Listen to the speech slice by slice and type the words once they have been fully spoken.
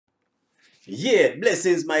Yeah,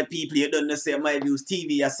 blessings, my people. You don't know, say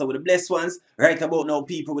MYVIEWSTV, as some of the blessed ones. Right about now,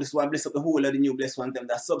 people, we just want to bless up the whole of the new blessed ones, them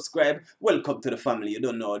that subscribe. Welcome to the family. You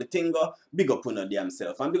don't know the thing, big up on your damn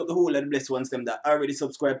self. And big up the whole of the blessed ones, them that already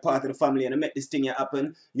subscribe, part of the family, and I met this thing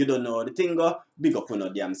happen. You don't know the thing, big up on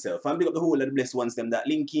your damn self. And big up the whole of the blessed ones, them that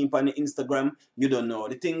link in on the Instagram. You don't know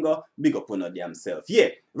the thing, big up on your damn self. Yeah,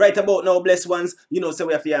 right about now, blessed ones, you know, so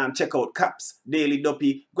we have to check out Caps, Daily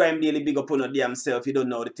Duppy, Grime Daily, big up on your damn self. You don't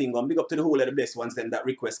know the thing, big up to the whole of the blessed ones, them that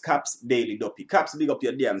request Caps, Daily Duppy. Caps, big up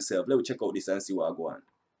your damn self. Let me check out this and see what I go on.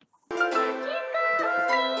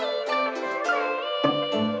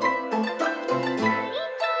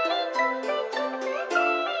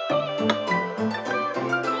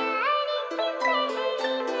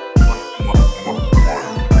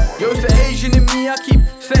 Yo, it's the Asian in me, I keep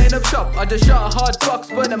setting up shop. I just shot a hard box,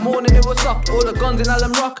 but in the morning it was soft. All the guns in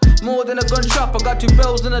Allen Rock, more than a gun shop. I got 2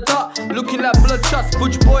 bells in the dot, looking like blood shots.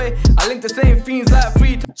 Butch boy, I link the same fiends like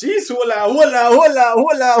 3 times. Jeez, hold on.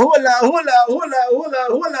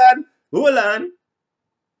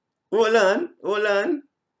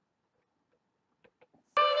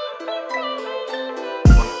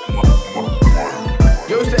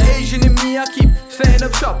 Yo, it's the Asian in me, I keep setting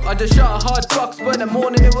up shop. I just shot a hard box, but in the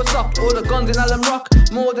morning it was soft. All the guns in Allen Rock,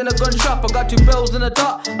 more than a gun shop. I got 2 bells in the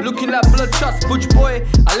dot, looking like blood shots. Butch boy,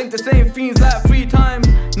 I link the same fiends like 3 times.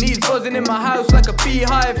 Knees buzzing in my house like a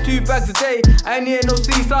beehive. 2 bags a day, I ain't near no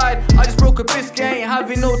seaside. I just broke a biscuit, ain't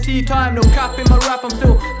having no tea time. No cap in my rap, I'm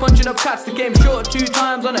still punching up cats. The game short 2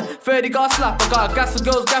 times on a 30 got slap. I got gas the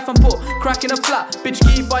girls gaff and put crack in a flat. Bitch,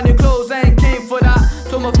 keep on your clothes, I ain't came for that.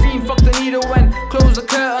 Told my fiend fuck the needle when close the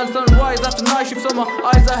curtains. Sunrise after night shift, so my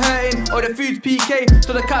eyes are hurting. Or the food's PK,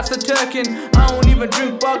 so the cats are turking. I don't even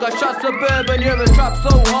drink bar, got shots of bourbon. You ever trap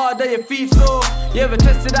so hard that your feet sore? You ever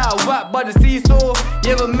tested out whack by the seesaw?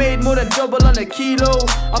 You ever made more than double on a kilo?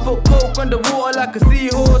 I put coke underwater like a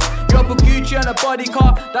seahorse. You up a Gucci on a body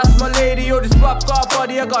car, that's my lady. Yo, this rap car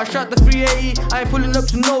body, I got shot the 380. I ain't pulling up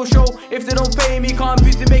to no show if they don't pay me. Can't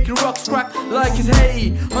busy making rocks crack like it's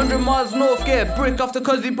Haiti. 100 miles north, get brick off the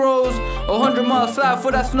cuzzy bros. 100 miles south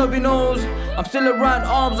for that snubby nose. I'm still around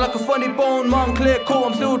arms like a funny bone. Montclair coat,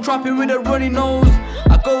 I'm still trapping with a runny nose.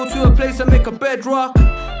 I go to a place and make a bedrock,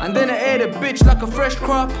 and then I ate a bitch like a fresh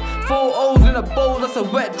crop. 4 O's in a bowl, that's a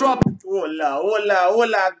wet drop.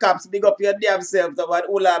 Hola, Caps, big up your damn self.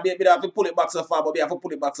 Hola, baby, I have to pull it back so far, but we have to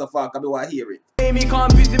pull it back so far because we want to hear it. Me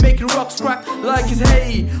can't busy making rocks crack like it's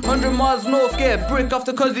Haiti. 100 miles north, get brick off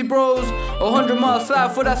the cuzzy bros. 100 miles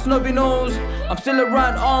south for that snubby nose. I'm still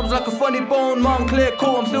around arms like a funny bone. Montclair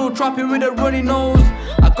coat, I'm still trapping with a runny nose.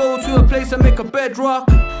 I go to a place and make a bedrock,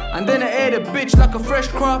 and then I ate a bitch like a fresh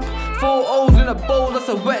crop. 4 O's in a bowl, that's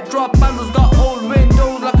a wet drop. Mandels got old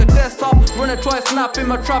windows like a desktop. Runner try snap in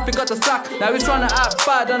my trap, he got the sack. Now he's trying to act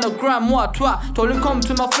bad on the gram, what a twat. Told him come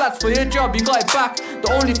to my flats for your job, you got it back.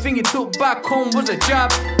 The only thing he took back home was a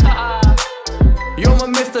jab. Yo, my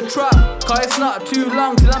Mr. Trap, cause it's not too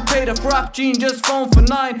long till I'm paid a rap. Jean just phoned for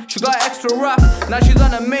 9, she got extra rap. Now she's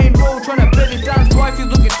on the main road trying to belly dance. Wifey's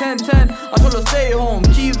looking 10-10, I told her stay home.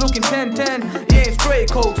 Keys looking 10-10, he ain't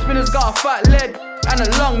straight coke. Spinner's got a fat leg and a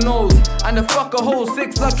long nose, and the fucker whole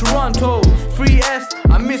 6 like Toronto. 3S,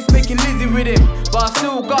 I miss making Lizzie with him, but I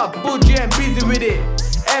still got budgie and busy with it.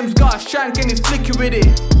 M's got a shank and he's flicky with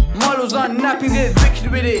it. Models on nappies, yeah, it's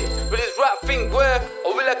wicked with it. Will this rap thing work,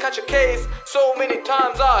 or will I catch a case? So many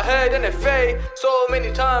times I heard NFA, so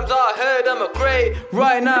many times I heard I'm a grey.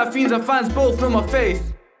 Right now fiends and fans both know my face.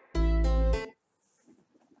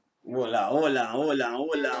 Hola.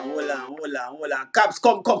 Caps,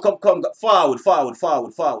 come. Forward,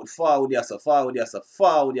 yes,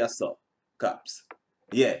 sir. Caps.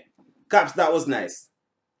 Yeah. Caps, that was nice.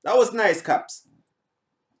 That was nice, Caps.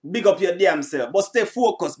 Big up your damn self. But stay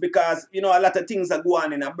focused because, you know, a lot of things are going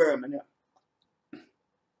on in Birmingham.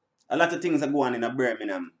 A lot of things are going on in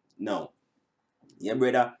Birmingham now. Yeah,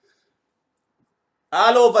 brother.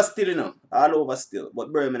 All over still, you know. All over still.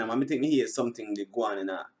 But Birmingham, I think here something they go on in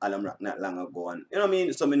Allen Rock not long ago. And, you know what I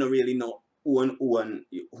mean? So I don't really know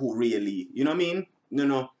who really, you know what I mean? You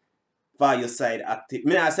know, for your side active.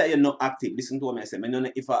 I say you're not active. Listen to what I say. I don't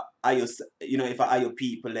know if I your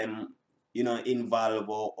people you know, involve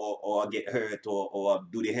or get hurt or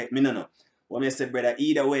do the hurt. I don't know. What I say, brother,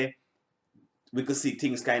 either way, we could see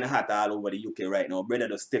things kind of hot all over the UK right now. Brother,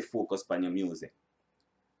 just stay focused on your music.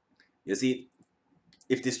 You see,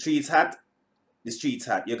 if the streets hot, the streets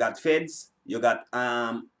hot. You got feds, you got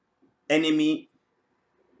enemy,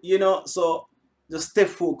 you know, so just stay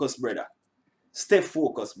focused, brother. Stay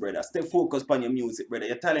focused, brother. Stay focused on your music, brother.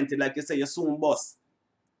 You're talented, like you say, you're soon boss.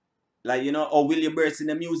 Like, you know, or will you burst in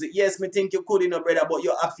the music? Yes, me think you could, you know, brother, but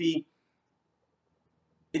you have to,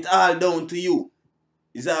 It's all down to you.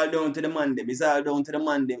 It's all down to the man them. It's all down to the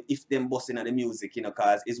man them if them busting at the music, you know,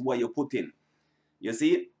 cause it's what you put in. You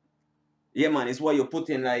see it? Yeah, man, it's what you put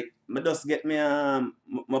in. Like, me just get me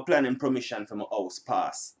my planning permission for my house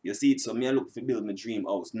pass. You see it? So me I look for build my dream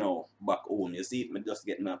house now back home. You see it? Me just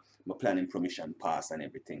get my planning permission pass and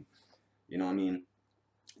everything. You know what I mean?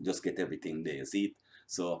 Just get everything there. You see it?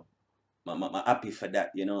 So I'm happy for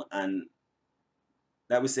that, you know. And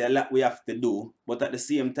like we say, a lot we have to do, but at the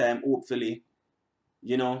same time, hopefully,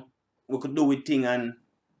 you know, we could do with thing and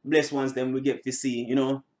bless ones them we get to see, you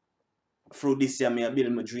know. Through this year, me I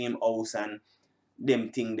build my dream house and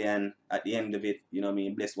them thing there, and at the end of it, you know what I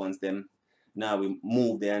mean, bless ones them. Now we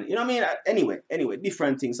move there, and you know what I mean. Anyway,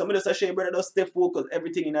 different things. Somebody just say, brother, just stay focused.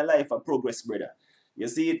 Everything in our life are progress, brother. You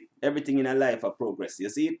see it? Everything in our life are progress. You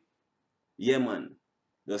see it? Yeah, man.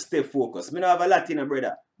 Just stay focused. Me don't have a lot in a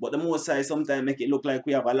brother, but the most I sometimes make it look like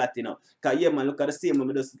we have a lot in a. Cause yeah, man, look at the same.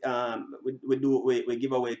 We just we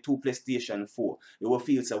give away 2 PlayStation 4. You will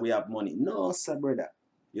feel so we have money. No, sir, brother.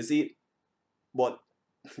 You see it? But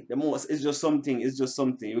the most, it's just something,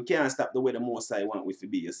 You can't stop the way the most I want with to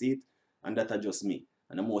be, you see it? And that are just me.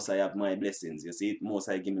 And the most I have my blessings, you see it? Most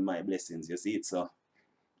I give me my blessings, you see it? So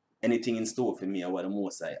anything in store for me or what the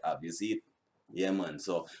most I have, you see it? Yeah, man.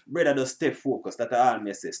 So brother, just stay focused. That's all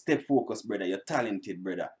me say. Stay focused, brother. You're talented,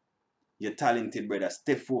 brother. You're talented, brother.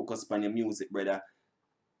 Stay focused on your music, brother.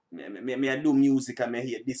 Me I do music and me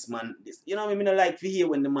hear this man, this. You know what I mean? I like to hear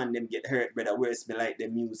when the man them get hurt, brother. Whereas me like the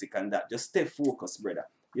music and that. Just stay focused, brother.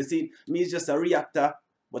 You see, me is just a reactor,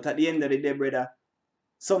 but at the end of the day, brother,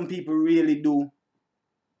 some people really do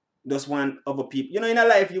just want other people. You know, in a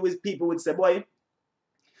life, people would say, boy,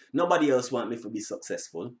 nobody else want me to be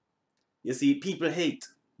successful. You see, people hate.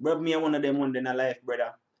 Bro, me one of them one day in a life,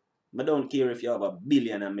 brother. I don't care if you have a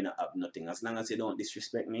billion and me not have nothing. As long as you don't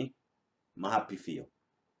disrespect me, I'm happy for you.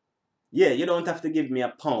 Yeah, you don't have to give me a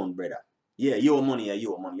pound, brother. Yeah, your money are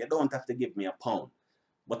your money. You don't have to give me a pound.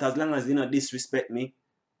 But as long as you don't disrespect me,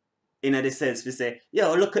 in the sense we say,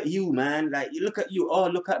 yo, look at you, man. Like, you look at you. Oh,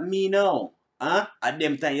 look at me now. Huh? At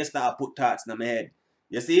them time, you start put thoughts in my head.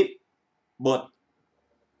 You see? But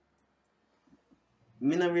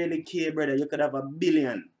me not really care, brother. You could have a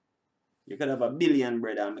billion. You could have a billion,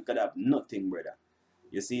 brother, and me could have nothing, brother.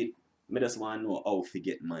 You see? Me just want to know how to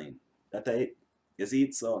get mine. That's it. You see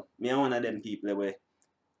it? So, me are one of them people where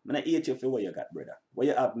I not hate you for what you got, brother. What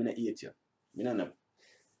you have, me not hate you. Me not know.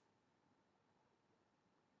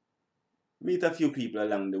 Meet a few people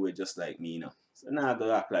along the way just like me, you know. So now I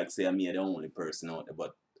go act like say I'm the only person out there,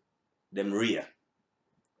 but them rare.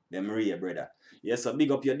 Them rare, brother. Yeah, so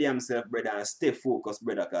big up your damn self, brother, and stay focused,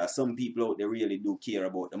 brother, because some people out there really do care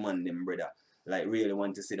about the man them, brother. Like really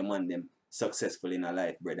want to see the man them successful in a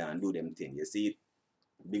life, brother, and do them thing. You see it?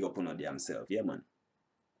 Big up on your damn self, yeah, man.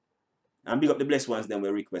 And big up the blessed ones them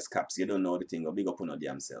will request caps. You don't know the thing, or big up on your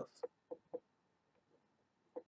damn self.